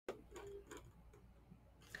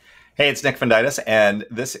Hey, it's Nick Funditis, and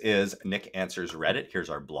this is Nick Answers Reddit. Here's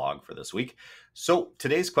our blog for this week. So,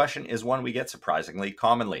 today's question is one we get surprisingly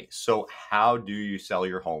commonly. So, how do you sell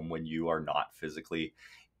your home when you are not physically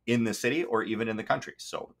in the city or even in the country?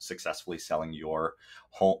 So, successfully selling your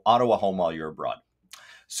Ottawa home while you're abroad.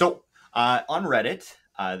 On Reddit,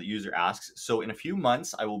 the user asks, so in a few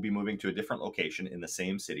months, I will be moving to a different location in the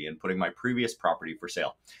same city and putting my previous property for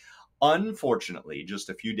sale. Unfortunately, just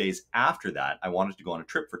a few days after that, I wanted to go on a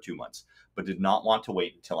trip for 2 months, but did not want to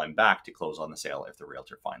wait until I'm back to close on the sale if the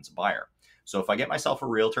realtor finds a buyer. So if I get myself a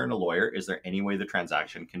realtor and a lawyer, is there any way the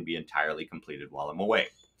transaction can be entirely completed while I'm away?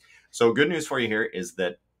 So good news for you here is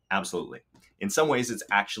that absolutely. In some ways, it's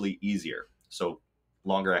actually easier. So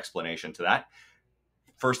longer explanation to that.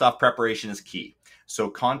 First off, preparation is key. So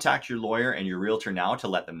contact your lawyer and your realtor now to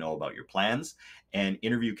let them know about your plans, and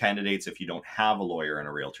interview candidates if you don't have a lawyer and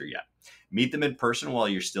a realtor yet. Meet them in person while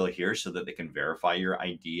you're still here so that they can verify your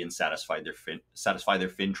ID and satisfy their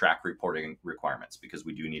FinTrack reporting requirements, because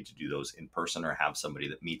we do need to do those in person or have somebody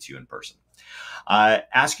that meets you in person.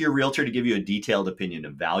 Ask your realtor to give you a detailed opinion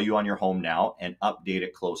of value on your home now and update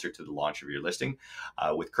it closer to the launch of your listing.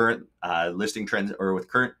 With current listing trends or with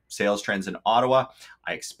current sales trends in Ottawa,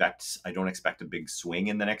 I don't expect a big swing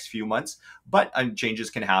in the next few months, but changes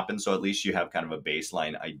can happen. So at least you have kind of a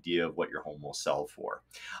baseline idea of what your home will sell for.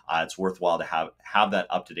 It's worthwhile to have that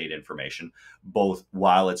up-to-date information, both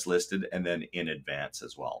while it's listed and then in advance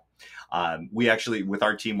as well. We actually, with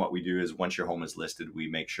our team, what we do is once your home is listed, we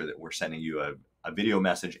make sure that we're sending you a video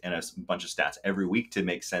message and a bunch of stats every week to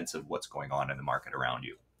make sense of what's going on in the market around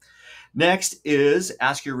you. Next is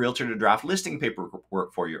ask your realtor to draft listing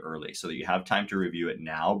paperwork for you early so that you have time to review it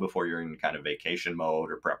now before you're in kind of vacation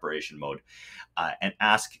mode or preparation mode.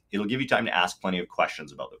 It'll give you time to ask plenty of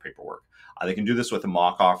questions about the paperwork. They can do this with a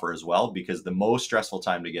mock offer as well, because the most stressful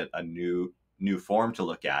time to get a new form to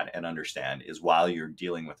look at and understand is while you're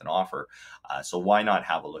dealing with an offer. So why not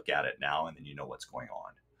have a look at it now, and then you know what's going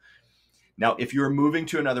on. Now, if you're moving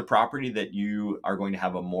to another property that you are going to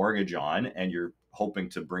have a mortgage on and you're hoping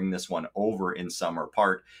to bring this one over in some or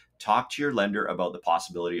part, talk to your lender about the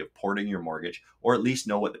possibility of porting your mortgage, or at least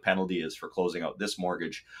know what the penalty is for closing out this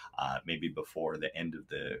mortgage, maybe before the end of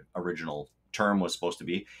the original term was supposed to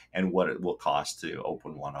be, and what it will cost to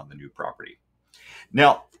open one on the new property.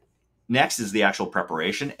 Now, next is the actual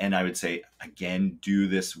preparation, and I would say, again, do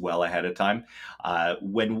this well ahead of time.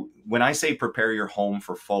 When I say prepare your home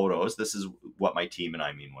for photos, this is what my team and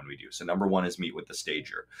I mean when we do. So number one is meet with the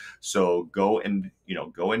stager. So go and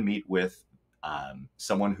meet with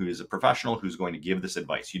someone who is a professional who's going to give this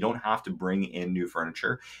advice. You don't have to bring in new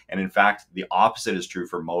furniture. And in fact, the opposite is true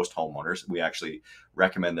for most homeowners. We actually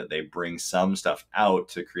recommend that they bring some stuff out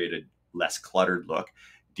to create a less cluttered look,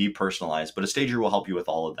 depersonalized, but a stager will help you with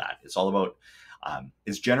all of that.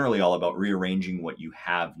 It's generally all about rearranging what you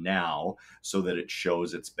have now so that it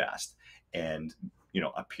shows its best and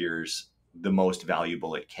appears the most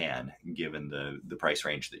valuable it can, given the price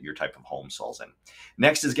range that your type of home sells in.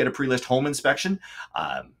 Next is get a pre-list home inspection.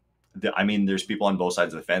 There's people on both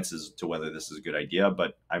sides of the fence as to whether this is a good idea,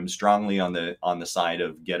 but I'm strongly on the side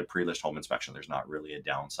of get a pre-list home inspection. There's not really a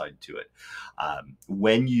downside to it.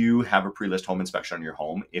 When you have a pre-list home inspection on your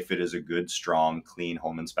home, if it is a good, strong, clean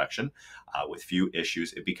home inspection with few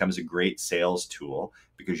issues, it becomes a great sales tool,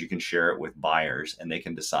 because you can share it with buyers and they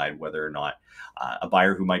can decide whether or not a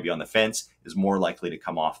buyer who might be on the fence is more likely to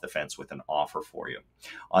come off the fence with an offer for you.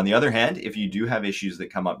 On the other hand, if you do have issues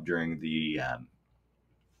that come up during the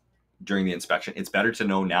inspection, it's better to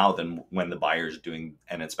know now than when the buyer is doing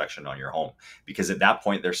an inspection on your home, because at that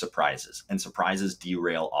point they're surprises, and surprises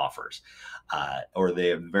derail offers, or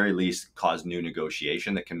they at the very least cause new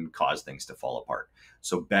negotiation that can cause things to fall apart.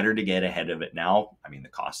 So better to get ahead of it now. The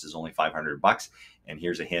cost is only $500, and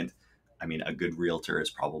here's a hint. A good realtor is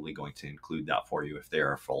probably going to include that for you if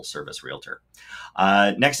they're a full service realtor.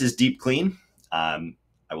 Next is deep clean.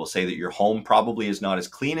 I will say that your home probably is not as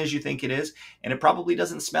clean as you think it is, and it probably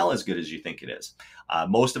doesn't smell as good as you think it is.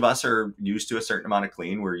 Most of us are used to a certain amount of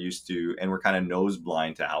clean. And we're kind of nose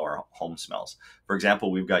blind to how our home smells. For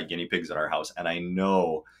example, we've got guinea pigs at our house, and I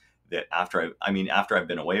know that after I've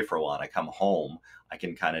been away for a while and I come home, I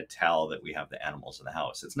can kind of tell that we have the animals in the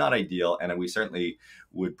house. It's not ideal, and we certainly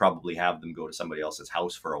would probably have them go to somebody else's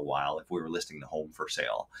house for a while if we were listing the home for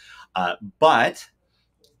sale. But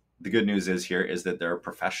the good news is that there are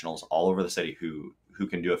professionals all over the city who who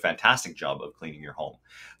can do a fantastic job of cleaning your home.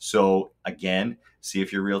 So again, see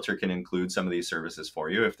if your realtor can include some of these services for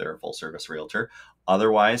you if they're a full service realtor.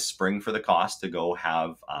 Otherwise, spring for the cost to go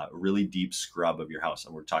have a really deep scrub of your house.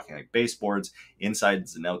 And we're talking like baseboards,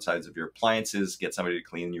 insides and outsides of your appliances. Get somebody to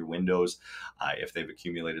clean your windows. If they've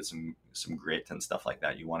accumulated some grit and stuff like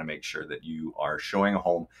that, you want to make sure that you are showing a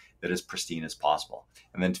home that is pristine as possible.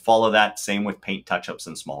 And then to follow that, same with paint touch-ups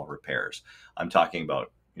and small repairs. I'm talking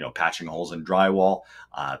about, you know, patching holes in drywall,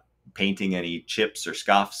 painting any chips or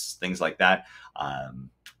scuffs, things like that.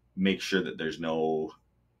 Make sure that there's no,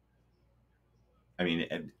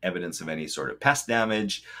 evidence of any sort of pest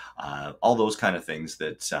damage, all those kind of things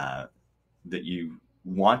that that you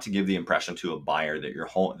want to give the impression to a buyer that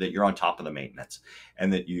you're on top of the maintenance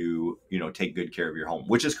and that you take good care of your home,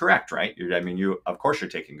 which is correct, right? You of course you're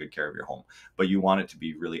taking good care of your home, but you want it to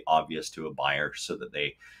be really obvious to a buyer so that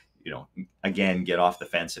they, again, get off the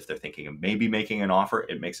fence. If they're thinking of maybe making an offer,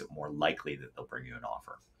 it makes it more likely that they'll bring you an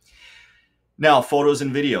offer. Now, photos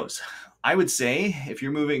and videos. I would say if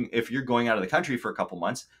you're going out of the country for a couple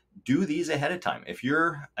months, do these ahead of time.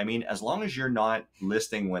 As long as you're not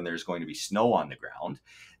listing when there's going to be snow on the ground,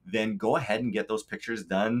 then go ahead and get those pictures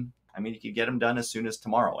done. You could get them done as soon as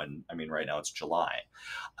tomorrow. And right now it's July.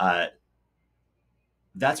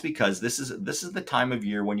 That's because this is the time of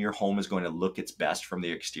year when your home is going to look its best from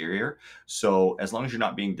the exterior. So as long as you're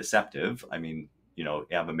not being deceptive, you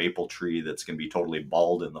have a maple tree that's going to be totally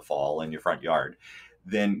bald in the fall in your front yard,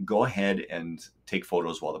 then go ahead and take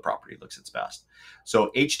photos while the property looks its best.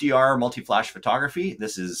 So HDR multi-flash photography,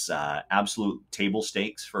 this is absolute table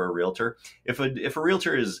stakes for a realtor. If a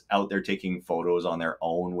realtor is out there taking photos on their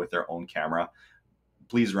own with their own camera,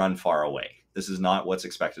 please run far away. This is not what's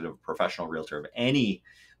expected of a professional realtor of any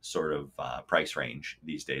sort of price range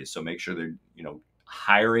these days. So make sure they're,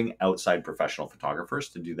 hiring outside professional photographers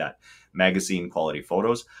to do that magazine quality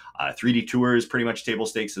photos. 3D tour is pretty much table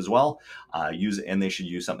stakes as well. And they should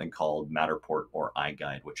use something called Matterport or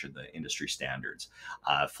iGuide, which are the industry standards.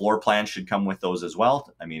 Floor plans should come with those as well.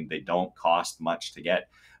 They don't cost much to get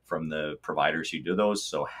from the providers who do those.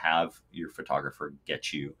 So have your photographer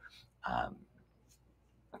get you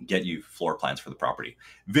floor plans for the property.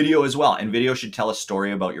 Video as well. And video should tell a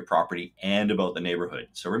story about your property and about the neighborhood.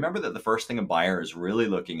 So remember that the first thing a buyer is really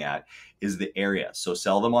looking at is the area. So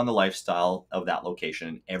sell them on the lifestyle of that location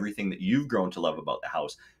and everything that you've grown to love about the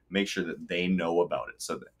house. Make sure that they know about it.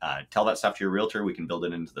 So tell that stuff to your realtor. We can build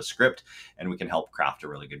it into the script and we can help craft a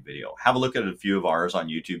really good video. Have a look at a few of ours on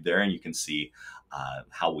YouTube there and you can see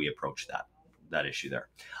how we approach that issue there.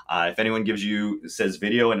 If anyone says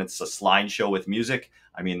video and it's a slideshow with music,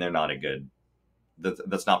 they're not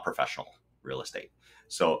that's not professional real estate.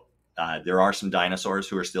 So there are some dinosaurs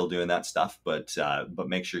who are still doing that stuff, but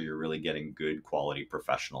make sure you're really getting good quality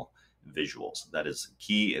professional visuals. That is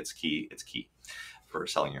key. It's key for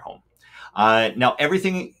selling your home. Now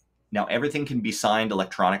everything can be signed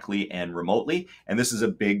electronically and remotely, and this is a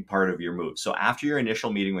big part of your move. So after your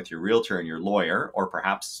initial meeting with your realtor and your lawyer, or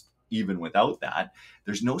perhaps even without that,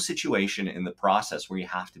 there's no situation in the process where you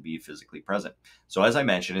have to be physically present. So as I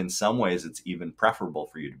mentioned, in some ways, it's even preferable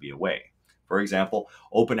for you to be away. For example,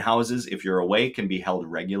 open houses, if you're away, can be held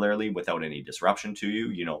regularly without any disruption to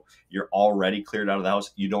you. You're already cleared out of the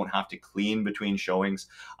house. You don't have to clean between showings.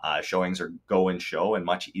 Showings are go and show and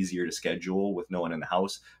much easier to schedule with no one in the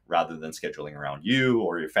house rather than scheduling around you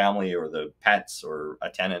or your family or the pets or a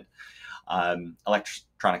tenant.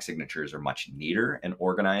 Electronic signatures are much neater and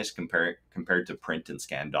organized compared to print and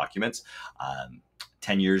scan documents.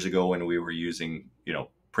 10 years ago when we were using,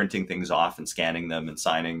 printing things off and scanning them and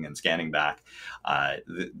signing and scanning back,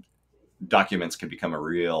 the documents can become a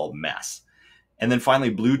real mess. And then finally,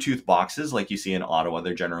 Bluetooth boxes, like you see in Ottawa,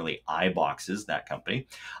 they're generally iBoxes, that company,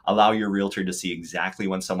 allow your realtor to see exactly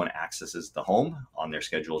when someone accesses the home on their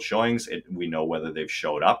scheduled showings. We know whether they've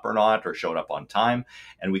showed up or not, or showed up on time,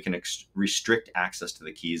 and we can restrict access to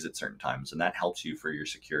the keys at certain times. And that helps you for your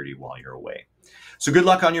security while you're away. So good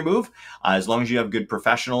luck on your move. As long as you have good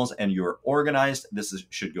professionals and you're organized,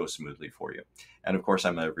 should go smoothly for you. And of course,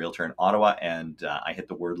 I'm a realtor in Ottawa, and I hit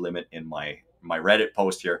the word limit in my Reddit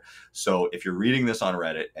post here. So if you're reading this on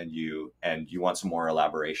Reddit and you want some more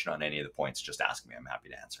elaboration on any of the points, just ask me. I'm happy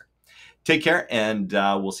to answer. Take care, and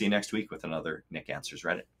we'll see you next week with another Nick Answers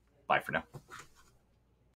Reddit. Bye for now.